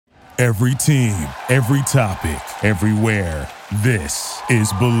Every team, every topic, everywhere. This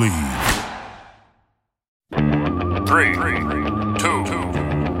is Believe. 3, 2,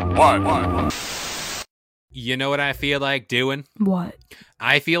 1. You know what I feel like doing? What?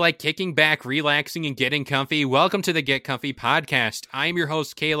 I feel like kicking back, relaxing, and getting comfy. Welcome to the Get Comfy podcast. I'm your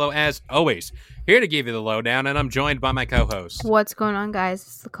host, Kalo, as always, here to give you the lowdown, and I'm joined by my co-host. What's going on, guys?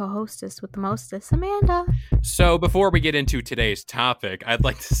 It's the co-hostess with the mostest, Amanda. So before we get into today's topic, I'd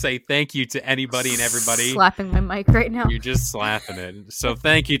like to say thank you to anybody and everybody. Slapping my mic right now. You're just slapping it. So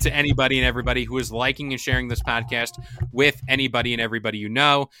thank you to anybody and everybody who is liking and sharing this podcast with anybody and everybody you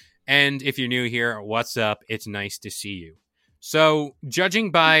know. And if you're new here, what's up? It's nice to see you. So,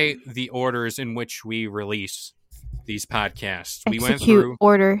 judging by the orders in which we release these podcasts, we went through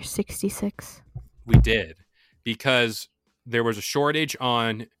Order 66. We did, because there was a shortage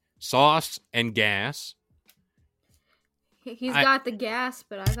on sauce and gas. He's got the gas,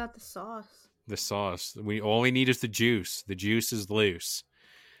 but I got the sauce. The sauce. All we need is the juice. The juice is loose.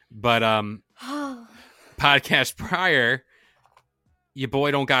 But podcast prior, your boy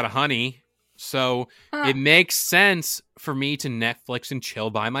don't got a honey. So it makes sense for me to Netflix and chill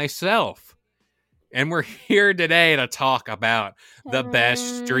by myself. And we're here today to talk about the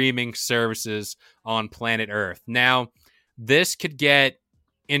best streaming services on planet Earth. Now, this could get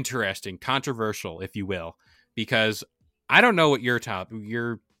interesting, controversial, if you will, because I don't know what your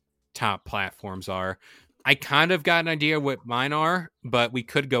top platforms are. I kind of got an idea what mine are, but we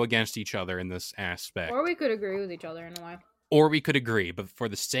could go against each other in this aspect. Or we could agree with each other in a way. Or we could agree, but for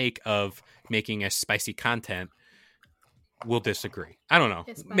the sake of making a spicy content, we'll disagree. I don't know.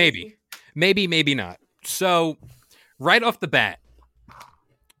 Maybe, maybe not. So, right off the bat,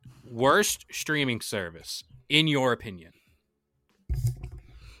 worst streaming service, in your opinion?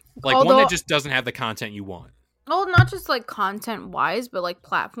 Like one that just doesn't have the content you want. Oh, not just like content-wise, but like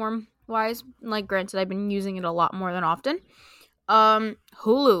platform-wise. Like, granted, I've been using it a lot more than often.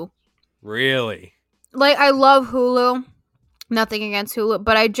 Hulu. Really? Like, I love Hulu. Nothing against Hulu,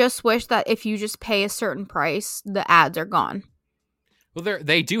 but I just wish that if you just pay a certain price, the ads are gone. Well,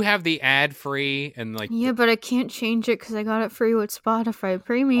 they do have the ad-free and like... Yeah, but I can't change it because I got it free with Spotify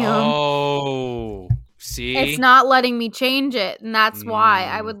Premium. Oh, see? It's not letting me change it, and that's why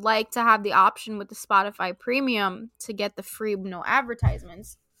I would like to have the option with the Spotify Premium to get the free, no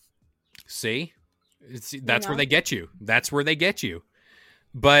advertisements. See? That's where they get you. That's where they get you.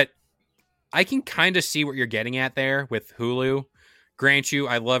 But I can kind of see what you're getting at there with Hulu. Grant you,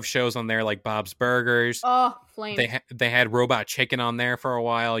 I love shows on there like Bob's Burgers. Oh, flame. They had Robot Chicken on there for a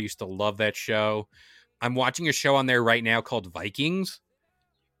while. I used to love that show. I'm watching a show on there right now called Vikings.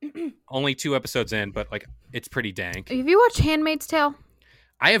 Only 2 episodes in, but like it's pretty dank. Have you watched Handmaid's Tale?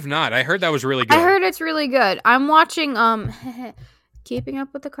 I have not. I heard that was really good. I heard it's really good. I'm watching Keeping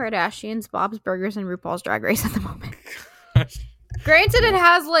Up with the Kardashians, Bob's Burgers, and RuPaul's Drag Race at the moment. Granted, it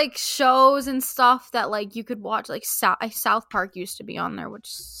has like shows and stuff that like you could watch. Like South Park used to be on there, which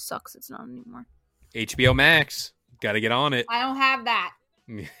sucks. It's not anymore. HBO Max, got to get on it. I don't have that.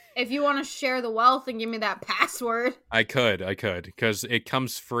 If you want to share the wealth and give me that password, I could, because it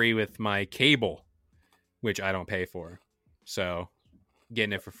comes free with my cable, which I don't pay for. So,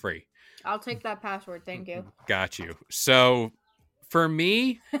 getting it for free. I'll take that password. Thank you. Got you. So, for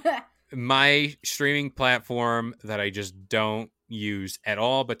me, my streaming platform that I just don't use at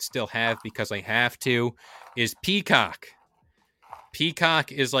all, but still have because I have to, is Peacock.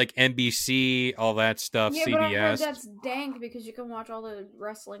 Peacock is like NBC, all that stuff, yeah, CBS. But I heard that's dank because you can watch all the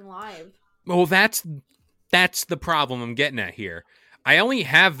wrestling live. Well, that's the problem I'm getting at here. I only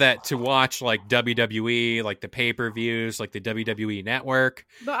have that to watch like WWE, like the pay-per-views, like the WWE Network.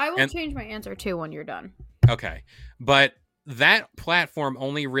 But I will change my answer too when you're done. Okay. But that platform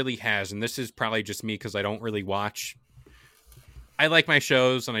only really has, and this is probably just me because I don't really watch. I like my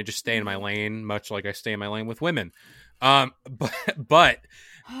shows and I just stay in my lane, much like I stay in my lane with women. But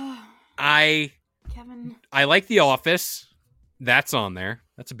I like The Office. That's on there.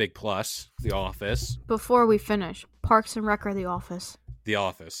 That's a big plus. The Office. Before we finish, Parks and Rec or The Office? The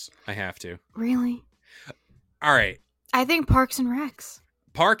Office. I have to. Really? All right. I think Parks and Recs.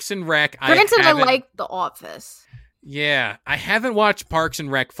 Parks and Rec. Granted, I like The Office. Yeah, I haven't watched Parks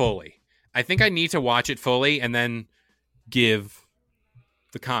and Rec fully. I think I need to watch it fully and then give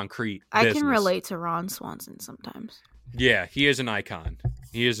the concrete business. I can relate to Ron Swanson sometimes. Yeah, he is an icon.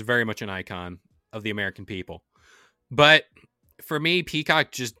 He is very much an icon of the American people. But for me,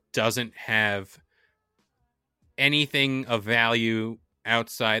 Peacock just doesn't have anything of value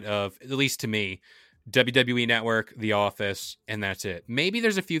outside of, at least to me, WWE Network, The Office, and that's it. Maybe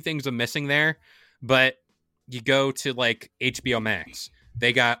there's a few things I'm missing there, but you go to like HBO Max.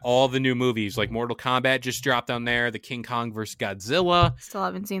 They got all the new movies, like Mortal Kombat just dropped on there, the King Kong vs. Godzilla. Still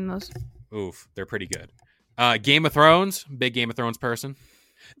haven't seen those. Oof, they're pretty good. Game of Thrones, big Game of Thrones person.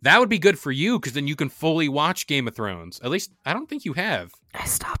 That would be good for you, because then you can fully watch Game of Thrones. At least, I don't think you have. I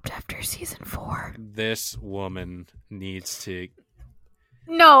stopped after season 4. This woman needs to...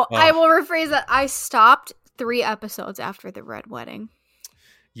 No, I will rephrase that. I stopped 3 episodes after the Red Wedding.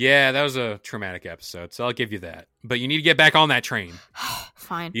 Yeah, that was a traumatic episode, so I'll give you that. But you need to get back on that train.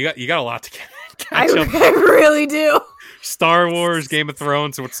 Fine. You got a lot to I catch up. really do. Star Wars, Game of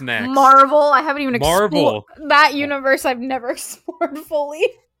Thrones, what's next? Marvel. I haven't even Marvel. explored that universe. I've never explored fully.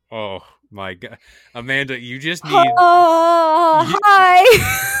 Oh my god, Amanda, you just need. Hi.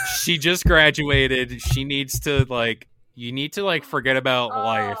 She just graduated. She needs to You need to forget about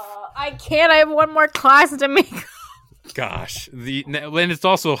life. I can't. I have one more class to make. Gosh, and it's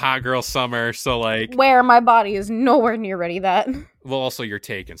also hot girl summer, so where my body is nowhere near ready. That. Well, also you're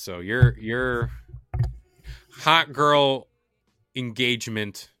taken, so you're hot girl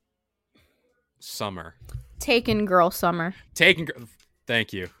engagement summer. Taken girl summer. Thank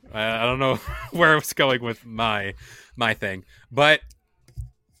you. I don't know where I was going with my thing, but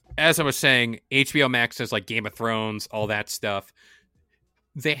as I was saying, HBO Max has Game of Thrones, all that stuff.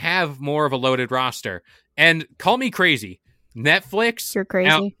 They have more of a loaded roster. And call me crazy. Netflix. You're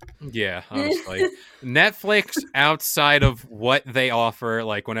crazy. Yeah, honestly. Netflix, outside of what they offer,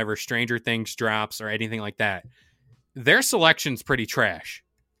 whenever Stranger Things drops or anything like that, their selection's pretty trash.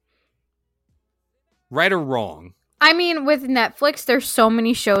 Right or wrong? I mean, with Netflix, there's so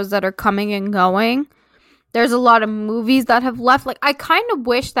many shows that are coming and going. There's a lot of movies that have left. I kind of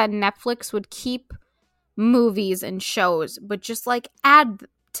wish that Netflix would keep movies and shows, but just add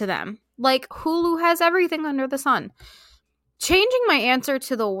to them. Hulu has everything under the sun. Changing my answer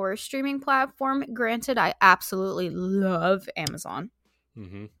to the worst streaming platform, granted, I absolutely love Amazon.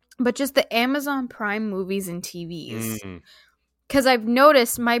 Mm-hmm. But just the Amazon Prime movies and TVs. Because I've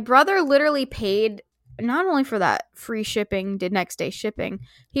noticed my brother literally paid, not only for that free shipping, did next day shipping,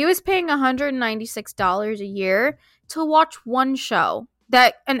 he was paying $196 a year to watch one show.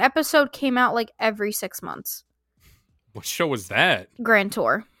 That an episode came out every 6 months. What show was that? Grand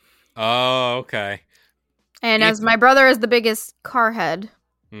Tour. Oh, okay. And as my brother is the biggest car head.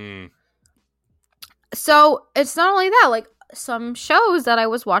 So it's not only that, some shows that I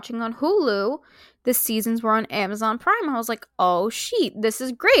was watching on Hulu, the seasons were on Amazon Prime. I was like, oh shit, this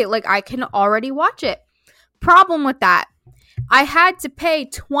is great. I can already watch it. Problem with that, I had to pay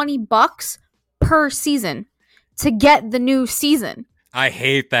 $20 per season to get the new season. I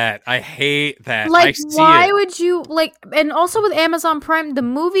hate that. I hate that. Why would you and also with Amazon Prime, the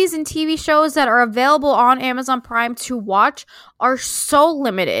movies and TV shows that are available on Amazon Prime to watch are so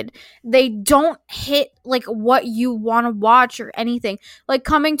limited. They don't hit what you want to watch or anything.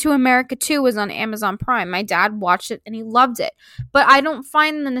 Coming to America 2 was on Amazon Prime. My dad watched it and he loved it. But I don't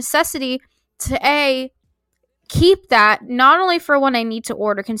find the necessity to keep that, not only for when I need to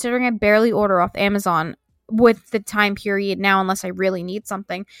order, considering I barely order off Amazon with the time period now, unless I really need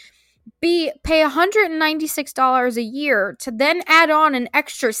something. B, pay $196 a year to then add on an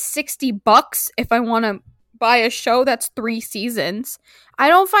extra $60 if I want to buy a show that's 3 seasons. I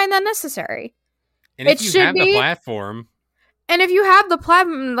don't find that necessary. And if you have the platform. And if you have the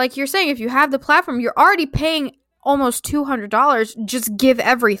platform, like you're saying, if you have the platform, you're already paying almost $200. Just give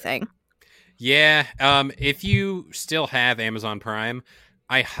everything. Yeah. If you still have Amazon Prime,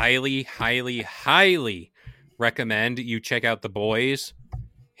 I highly, highly, highly recommend you check out The Boys.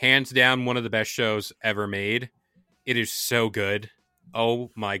 Hands down, one of the best shows ever made. It is so good. Oh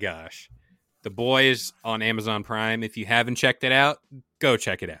my gosh. The Boys on Amazon Prime. If you haven't checked it out, go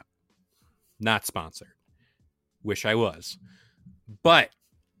check it out. Not sponsored. Wish I was. But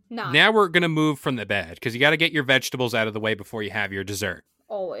now we're going to move from the bad, because you got to get your vegetables out of the way before you have your dessert.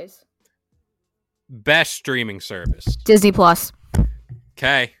 Always. Best streaming service. Disney Plus.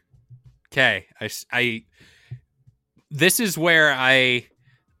 Okay. This is where I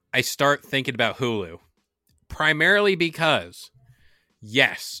start thinking about Hulu. Primarily because,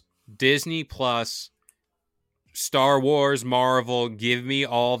 yes, Disney Plus, Star Wars, Marvel, give me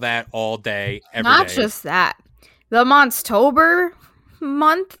all that all day, every day. Not just that. The Monstober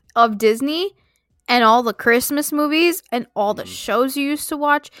month of Disney and all the Christmas movies and all the shows you used to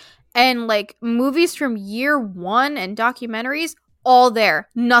watch and movies from year one and documentaries, all there.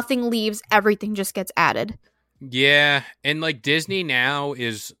 Nothing leaves. Everything just gets added. Yeah, and Disney now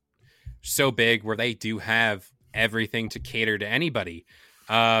is so big where they do have everything to cater to anybody.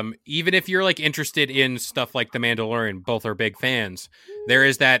 Even if you're like interested in stuff like The Mandalorian, both are big fans. There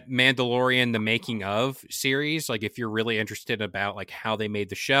is that Mandalorian, the making of series. Like if you're really interested about like how they made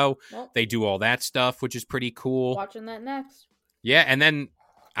the show, they do all that stuff, which is pretty cool. Watching that next. Yeah. And then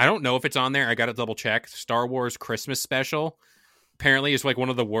I don't know if it's on there. I got to double check. Star Wars Christmas special apparently is like one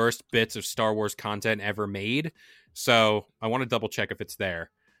of the worst bits of Star Wars content ever made. So I want to double check if it's there,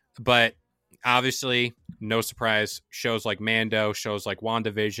 but obviously, no surprise, shows like Mando, shows like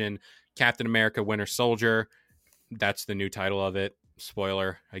WandaVision, Captain America Winter Soldier. That's the new title of it.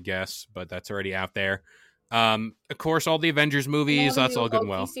 Spoiler, I guess, but that's already out there. Of course, all the Avengers movies, that's all good and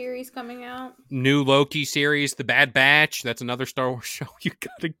well. Series coming out. New Loki series, The Bad Batch. That's another Star Wars show you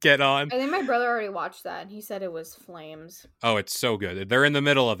gotta get on. I think my brother already watched that, and he said it was flames. Oh, it's so good. They're in the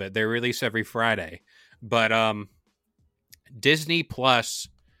middle of it. They release every Friday. But Disney Plus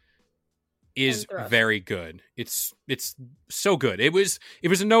is very good. It's so good. It was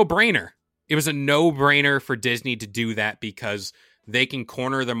a no-brainer. It was a no-brainer for Disney to do that because they can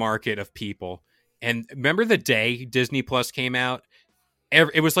corner the market of people. And remember the day Disney Plus came out?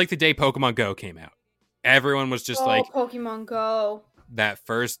 It was like the day Pokemon Go came out. Everyone was just like Pokemon Go. That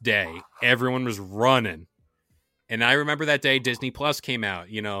first day, everyone was running. And I remember that day Disney Plus came out,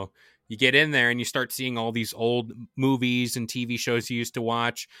 you know. You get in there and you start seeing all these old movies and TV shows you used to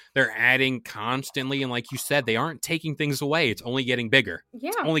watch. They're adding constantly. And like you said, they aren't taking things away. It's only getting bigger. Yeah.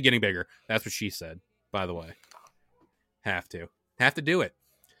 It's only getting bigger. That's what she said, by the way. Have to do it.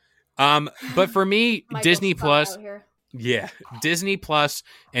 But for me, Disney Plus. Yeah. Disney Plus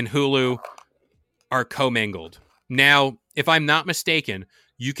and Hulu are commingled. Now, if I'm not mistaken,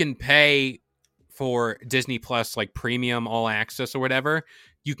 you can pay for Disney Plus like premium all access or whatever.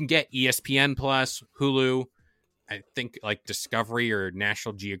 You can get ESPN Plus, Hulu, I think like Discovery or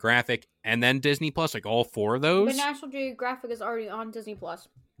National Geographic, and then Disney Plus, like all four of those. But National Geographic is already on Disney Plus.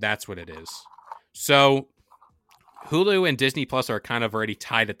 That's what it is. So Hulu and Disney Plus are kind of already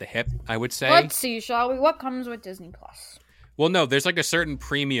tied at the hip, I would say. Let's see, shall we? What comes with Disney Plus? Well, no, there's like a certain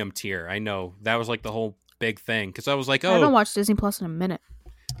premium tier. I know. That was like the whole big thing. Because I was like, oh. I haven't watched Disney Plus in a minute.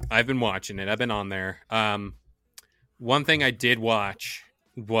 I've been watching it. I've been on there. One thing I did watch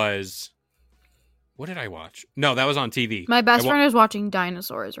was, what did I watch? No, that was on TV. My best friend is watching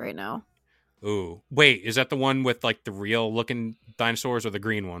Dinosaurs right now. Ooh, wait, is that the one with like the real looking dinosaurs or the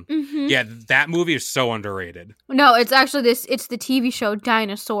green one? Mm-hmm. Yeah, that movie is so underrated. No, it's actually it's the TV show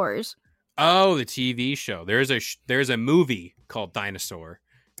Dinosaurs. Oh, the TV show. There's a movie called Dinosaur.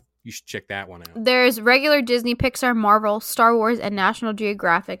 You should check that one out. There's regular Disney, Pixar, Marvel, Star Wars, and National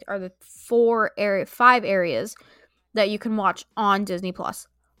Geographic are the 5 areas that you can watch on Disney Plus.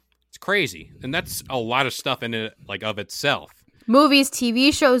 It's crazy, and that's a lot of stuff in it, like of itself. Movies,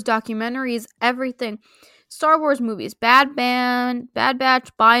 TV shows, documentaries, everything. Star Wars movies, Bad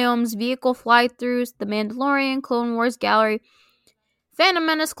Batch, Biomes, Vehicle Fly-Throughs, The Mandalorian, Clone Wars Gallery, Phantom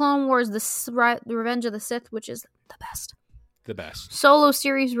Menace, Clone Wars, The Revenge of the Sith, which is the best. The best. Solo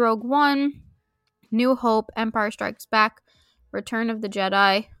series, Rogue One, New Hope, Empire Strikes Back, Return of the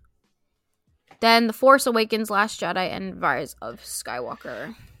Jedi, then The Force Awakens, Last Jedi, and Rise of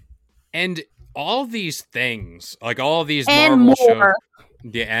Skywalker. And all these things, like all these and Marvel more.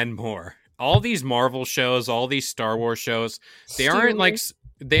 shows, yeah, and more. All these Marvel shows, all these Star Wars shows, they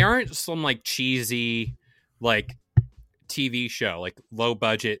aren't some like cheesy like TV show, like low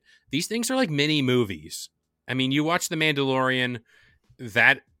budget. These things are like mini movies. I mean, you watch The Mandalorian,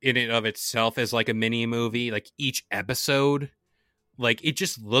 that in and of itself is like a mini movie. Like each episode, like it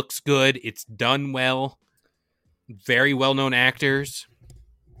just looks good. It's done well. Very well-known actors.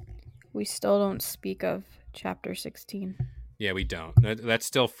 We still don't speak of Chapter 16. Yeah, we don't. That's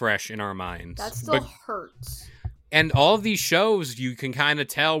still fresh in our minds. That still hurts. And all of these shows, you can kind of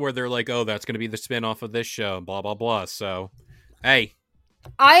tell where they're like, oh, that's going to be the spin-off of this show, blah, blah, blah. So, hey.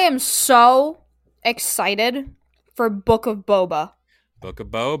 I am so excited for Book of Boba. Book of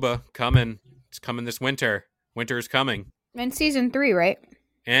Boba coming. It's coming this winter. Winter is coming. And season 3, right?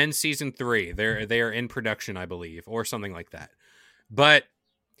 And season 3. They are in production, I believe, or something like that. But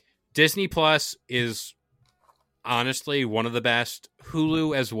Disney Plus is honestly one of the best.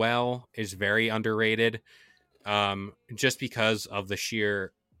 Hulu as well is very underrated. Just because of the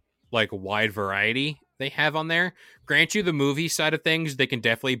sheer like wide variety they have on there. Grant you the movie side of things, they can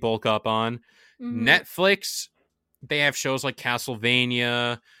definitely bulk up on. Mm-hmm. Netflix, they have shows like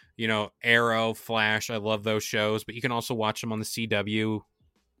Castlevania, you know, Arrow, Flash. I love those shows, but you can also watch them on the CW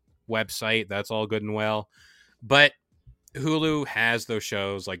website. That's all good and well. But Hulu has those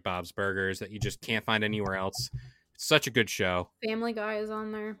shows like Bob's Burgers that you just can't find anywhere else. It's such a good show. Family Guy is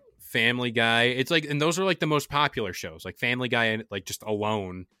on there. Family Guy. It's like, and those are like the most popular shows. Like Family Guy, like just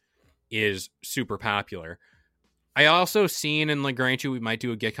alone, is super popular. I also seen, and like grant you, we might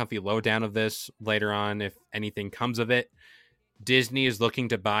do a Get Comfy lowdown of this later on if anything comes of it. Disney is looking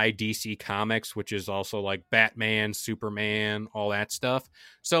to buy DC Comics, which is also like Batman, Superman, all that stuff.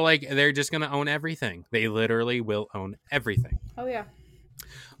 So like they're just going to own everything. They literally will own everything. Oh, yeah.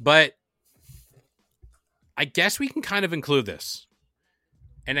 But I guess we can kind of include this.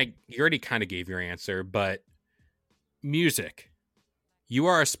 And you already kind of gave your answer, but music. You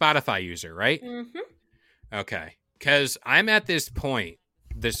are a Spotify user, right? Mm-hmm. Okay. Because I'm at this point,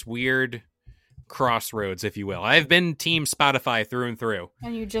 this weird crossroads, if you will. I've been team Spotify through and through.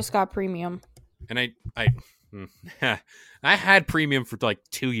 And you just got premium. And I had premium for like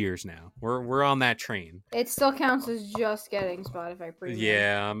 2 years now. We're on that train. It still counts as just getting Spotify premium.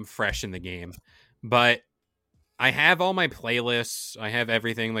 Yeah, I'm fresh in the game. But I have all my playlists. I have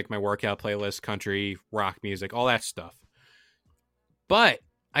everything, like my workout playlist, country, rock music, all that stuff. But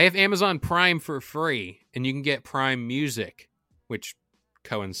I have Amazon Prime for free, and you can get Prime Music, which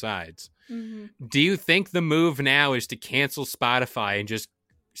coincides. Mm-hmm. Do you think the move now is to cancel Spotify and just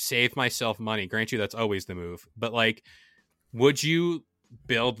save myself money? Grant you, that's always the move. But like, would you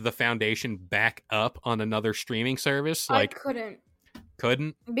build the foundation back up on another streaming service? Like, I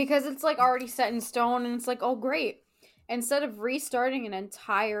couldn't? Because it's like already set in stone, and it's like, oh great. Instead of restarting an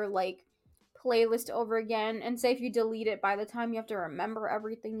entire like playlist over again, and say if you delete it, by the time you have to remember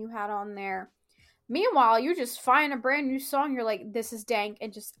everything you had on there. Meanwhile, you just find a brand new song, you're like, this is dank,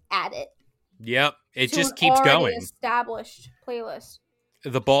 and just add it. Yep, it just an keeps already going. Established playlist.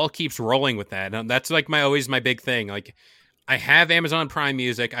 The ball keeps rolling with that. That's like always my big thing. Like, I have Amazon Prime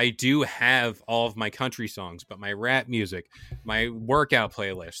Music. I do have all of my country songs, but my rap music, my workout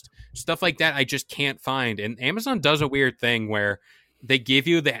playlist, stuff like that, I just can't find. And Amazon does a weird thing where they give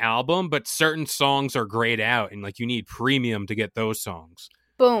you the album, but certain songs are grayed out, and like you need premium to get those songs.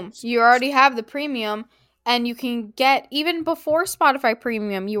 Boom. You already have the premium, and you can get, even before Spotify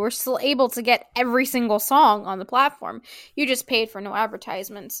Premium, you were still able to get every single song on the platform. You just paid for no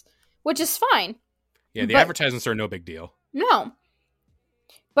advertisements, which is fine. Yeah, the advertisements are no big deal. No.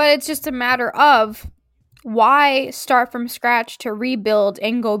 But it's just a matter of why start from scratch to rebuild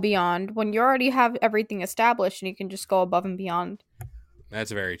and go beyond when you already have everything established and you can just go above and beyond.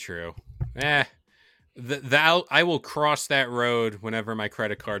 That's very true. I will cross that road whenever my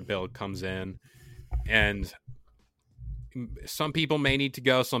credit card bill comes in. And some people may need to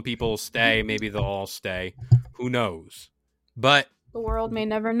go. Some people will stay. Maybe they'll all stay. Who knows? But the world may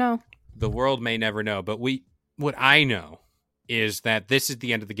never know. The world may never know. But what I know is that this is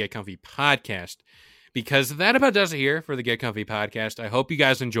the end of the Get Comfy podcast. Because that about does it here for the Get Comfy podcast. I hope you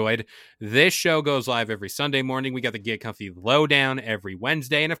guys enjoyed. This show goes live every Sunday morning. We got the Get Comfy Lowdown every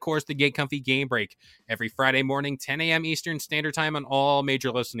Wednesday. And, of course, the Get Comfy Game Break every Friday morning, 10 a.m. Eastern Standard Time on all major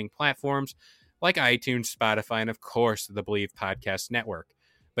listening platforms like iTunes, Spotify, and, of course, the Believe Podcast Network.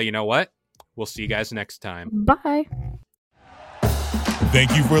 But you know what? We'll see you guys next time. Bye.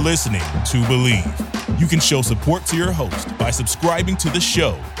 Thank you for listening to Believe. You can show support to your host by subscribing to the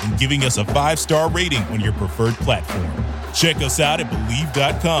show and giving us a 5-star rating on your preferred platform. Check us out at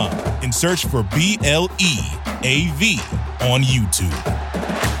Believe.com and search for BLEAV on YouTube.